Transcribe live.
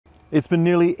It's been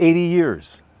nearly 80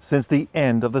 years since the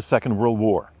end of the Second World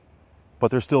War,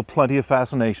 but there's still plenty of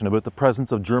fascination about the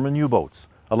presence of German U-boats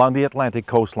along the Atlantic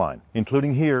coastline,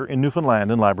 including here in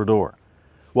Newfoundland and Labrador.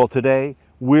 Well, today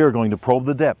we're going to probe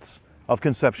the depths of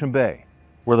Conception Bay,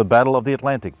 where the Battle of the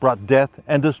Atlantic brought death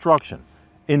and destruction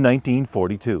in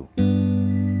 1942.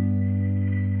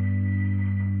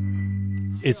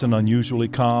 It's an unusually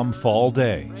calm fall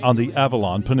day on the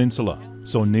Avalon Peninsula,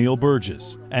 so Neil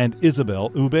Burgess and Isabelle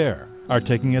Hubert are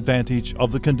taking advantage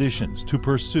of the conditions to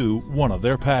pursue one of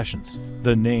their passions.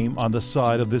 The name on the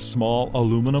side of this small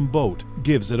aluminum boat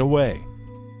gives it away.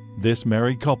 This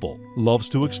married couple loves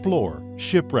to explore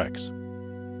shipwrecks.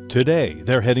 Today,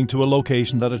 they're heading to a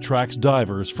location that attracts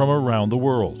divers from around the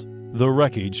world. The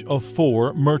wreckage of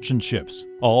 4 merchant ships,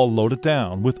 all loaded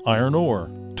down with iron ore,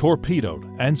 torpedoed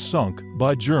and sunk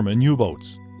by German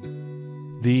U-boats.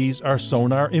 These are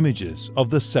sonar images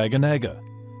of the Saganaga,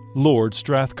 Lord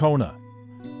Strathcona,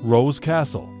 Rose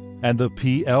Castle, and the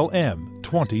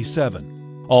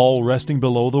PLM-27, all resting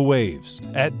below the waves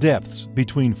at depths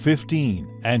between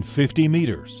 15 and 50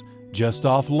 meters, just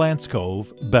off Lance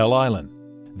Cove, Bell Island.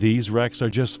 These wrecks are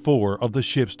just 4 of the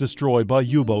ships destroyed by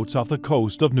U-boats off the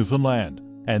coast of Newfoundland,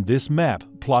 and this map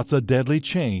plots a deadly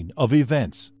chain of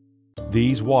events.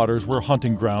 These waters were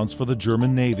hunting grounds for the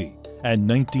German Navy, and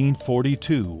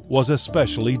 1942 was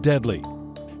especially deadly.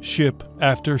 Ship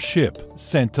after ship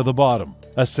sent to the bottom,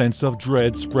 a sense of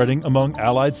dread spreading among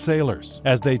Allied sailors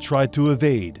as they tried to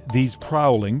evade these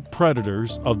prowling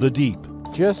predators of the deep.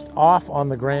 Just off on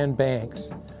the Grand Banks,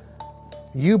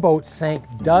 U-boats sank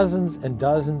dozens and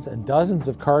dozens and dozens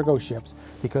of cargo ships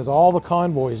because all the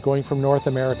convoys going from North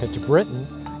America to Britain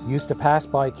used to pass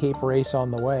by Cape Race on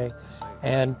the way,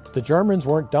 and the Germans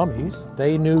weren't dummies.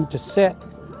 They knew to sit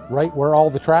right where all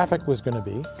the traffic was going to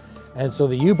be. And so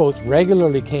the U-boats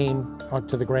regularly came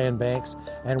to the Grand Banks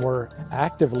and were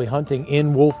actively hunting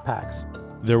in wolf packs.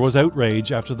 There was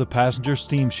outrage after the passenger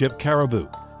steamship Caribou,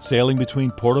 sailing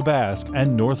between Port aux Basques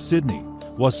and North Sydney,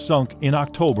 was sunk in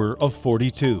October of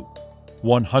 '42.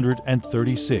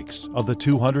 136 of the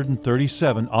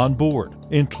 237 on board,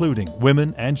 including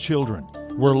women and children,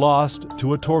 were lost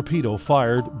to a torpedo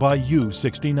fired by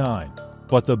U-69.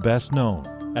 But the best known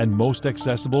and most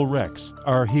accessible wrecks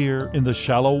are here in the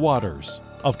shallow waters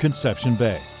of Conception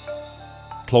Bay,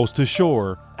 close to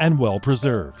shore and well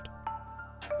preserved.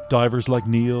 Divers like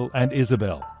Neil and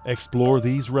Isabelle explore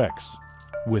these wrecks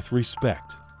with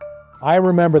respect. I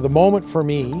remember the moment for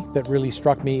me that really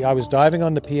struck me. I was diving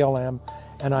on the PLM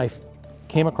and I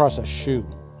came across a shoe,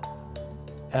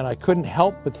 and I couldn't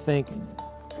help but think,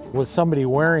 was somebody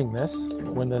wearing this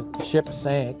when the ship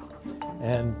sank?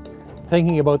 And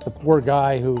thinking about the poor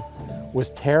guy who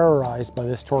was terrorized by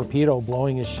this torpedo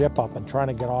blowing his ship up and trying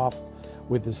to get off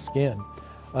with his skin.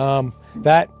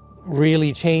 That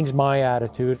really changed my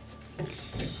attitude.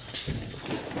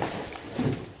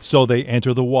 So they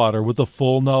enter the water with the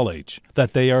full knowledge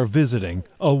that they are visiting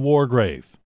a war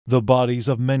grave. The bodies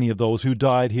of many of those who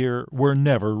died here were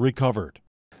never recovered.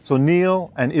 So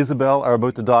Neil and Isabelle are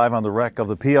about to dive on the wreck of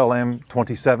the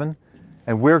PLM-27,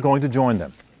 and we're going to join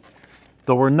them,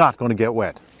 though we're not going to get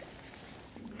wet.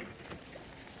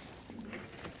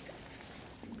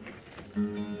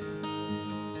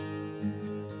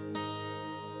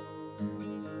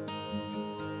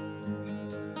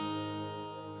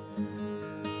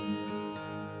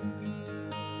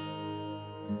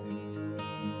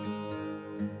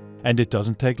 And it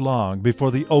doesn't take long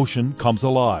before the ocean comes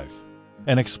alive.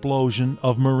 An explosion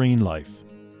of marine life.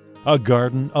 A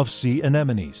garden of sea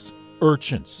anemones,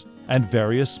 urchins, and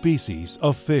various species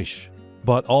of fish,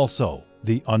 but also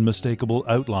the unmistakable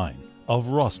outline of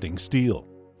rusting steel.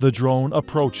 The drone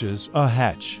approaches a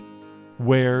hatch.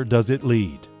 Where does it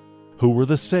lead? Who were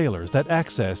the sailors that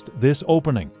accessed this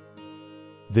opening?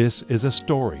 This is a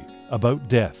story about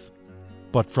death,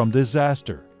 but from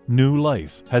disaster, new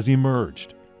life has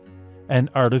emerged. An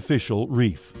artificial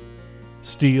reef.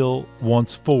 Steel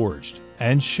once forged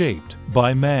and shaped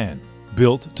by man,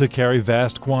 built to carry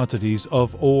vast quantities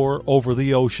of ore over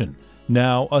the ocean,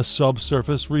 now a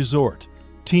subsurface resort,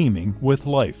 teeming with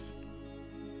life.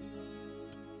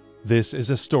 This is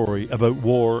a story about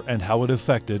war and how it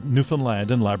affected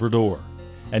Newfoundland and Labrador.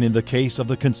 And in the case of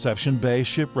the Conception Bay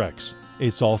shipwrecks,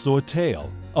 it's also a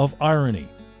tale of irony,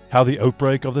 how the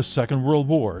outbreak of the Second World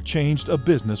War changed a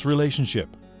business relationship.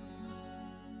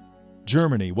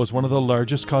 Germany was one of the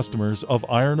largest customers of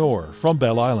iron ore from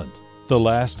Bell Island. The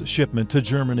last shipment to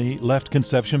Germany left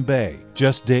Conception Bay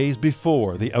just days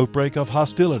before the outbreak of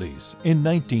hostilities in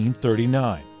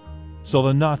 1939. So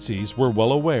the Nazis were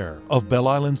well aware of Belle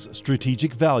Island's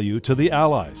strategic value to the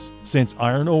Allies, since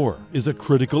iron ore is a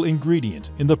critical ingredient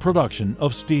in the production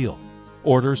of steel.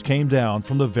 Orders came down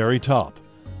from the very top: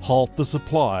 halt the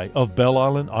supply of Belle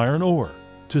Island iron ore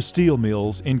to steel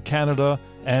mills in Canada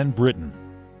and Britain.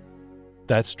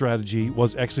 That strategy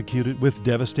was executed with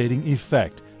devastating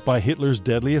effect by Hitler's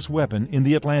deadliest weapon in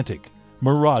the Atlantic: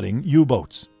 marauding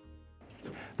U-boats.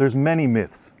 There's many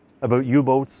myths about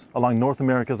U-boats along North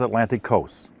America's Atlantic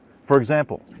coast. For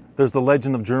example, there's the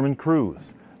legend of German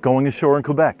crews going ashore in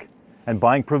Quebec and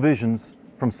buying provisions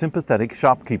from sympathetic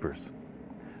shopkeepers.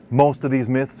 Most of these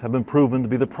myths have been proven to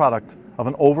be the product of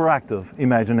an overactive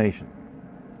imagination.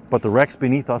 But the wrecks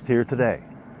beneath us here today,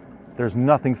 there's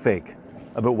nothing fake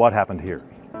about what happened here.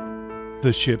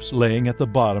 The ships laying at the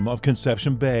bottom of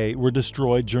Conception Bay were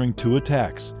destroyed during 2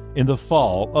 attacks in the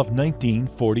fall of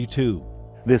 1942.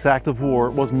 This act of war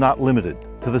was not limited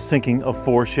to the sinking of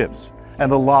 4 ships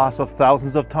and the loss of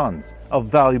thousands of tons of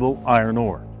valuable iron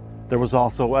ore. There was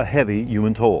also a heavy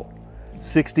human toll.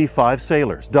 65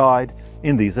 sailors died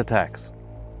in these attacks.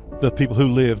 The people who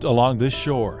lived along this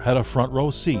shore had a front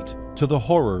row seat to the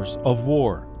horrors of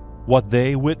war. What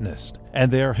they witnessed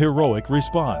and their heroic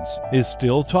response is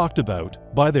still talked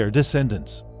about by their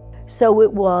descendants. So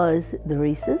it was the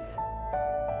Reeses,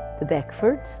 the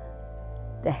Beckfords,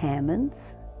 the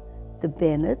Hammonds, the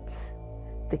Bennetts,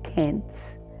 the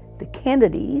Kents, the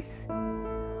Kennedys,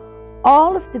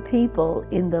 all of the people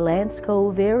in the Lance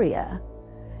Cove area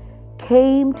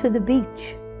came to the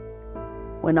beach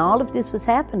when all of this was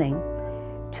happening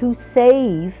to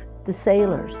save the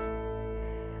sailors.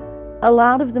 A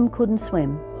lot of them couldn't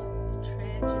swim.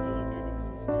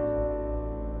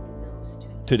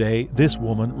 Today, this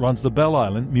woman runs the Belle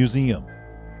Island Museum.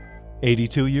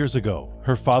 82 years ago,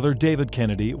 her father David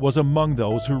Kennedy was among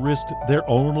those who risked their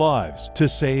own lives to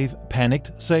save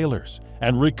panicked sailors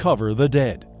and recover the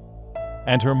dead.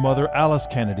 And her mother Alice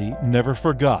Kennedy never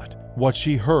forgot what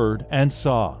she heard and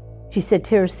saw. She said,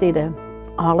 Teresita,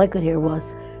 all I could hear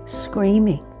was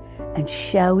screaming and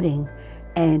shouting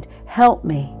and help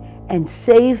me and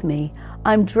save me.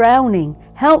 I'm drowning.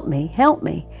 Help me, help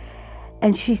me.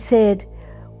 And she said,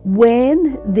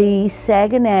 when the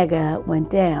Saginaga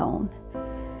went down,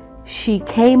 she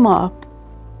came up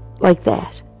like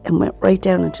that and went right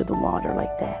down into the water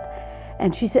like that.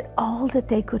 And she said all that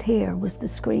they could hear was the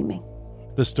screaming.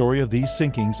 The story of these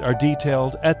sinkings are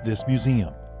detailed at this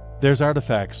museum. There's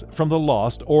artifacts from the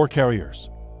lost ore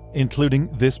carriers, including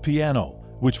this piano,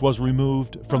 which was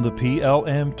removed from the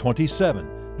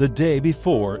PLM-27 the day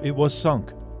before it was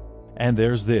sunk. And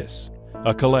there's this,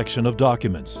 a collection of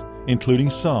documents, including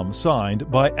some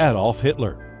signed by Adolf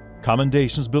Hitler,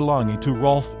 commendations belonging to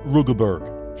Rolf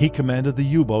Rugeberg. He commanded the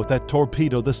U-boat that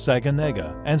torpedoed the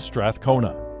Saginaga and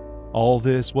Strathcona. All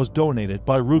this was donated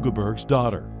by Rugeberg's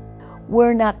daughter.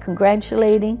 We're not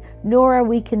congratulating, nor are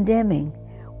we condemning.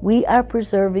 We are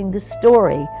preserving the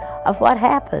story of what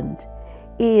happened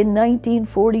in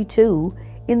 1942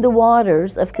 in the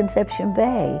waters of Conception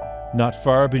Bay. Not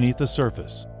far beneath the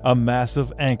surface, a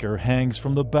massive anchor hangs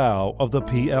from the bow of the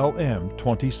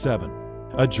PLM-27,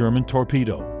 a German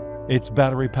torpedo, its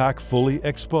battery pack fully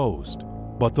exposed,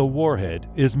 but the warhead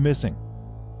is missing.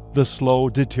 The slow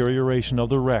deterioration of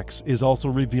the wrecks is also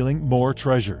revealing more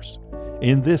treasures,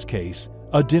 in this case,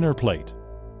 a dinner plate.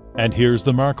 And here's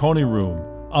the Marconi room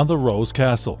on the Rose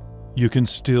Castle. You can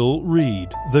still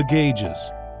read the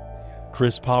gauges.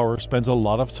 Chris Power spends a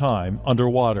lot of time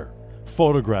underwater,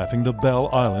 photographing the Belle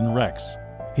Island wrecks.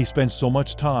 He spends so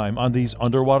much time on these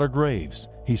underwater graves,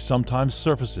 he sometimes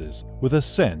surfaces with a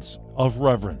sense of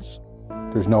reverence.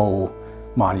 There's no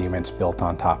monuments built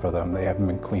on top of them. They haven't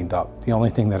been cleaned up. The only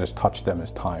thing that has touched them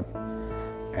is time.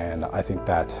 And I think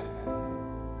that's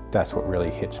what really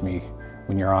hits me.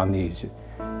 When you're on these,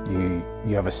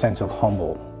 you have a sense of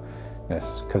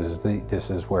humbleness, because this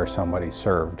is where somebody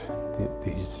served.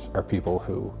 These are people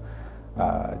who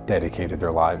dedicated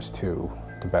their lives to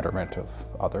the betterment of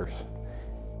others.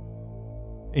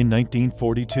 In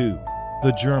 1942,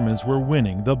 the Germans were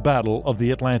winning the Battle of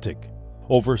the Atlantic.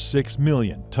 Over 6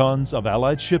 million tons of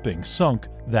Allied shipping sunk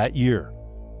that year,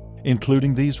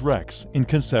 including these wrecks in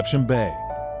Conception Bay.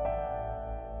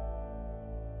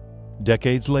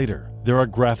 Decades later, they're a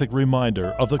graphic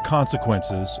reminder of the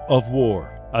consequences of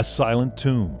war, a silent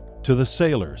tomb to the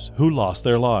sailors who lost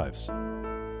their lives.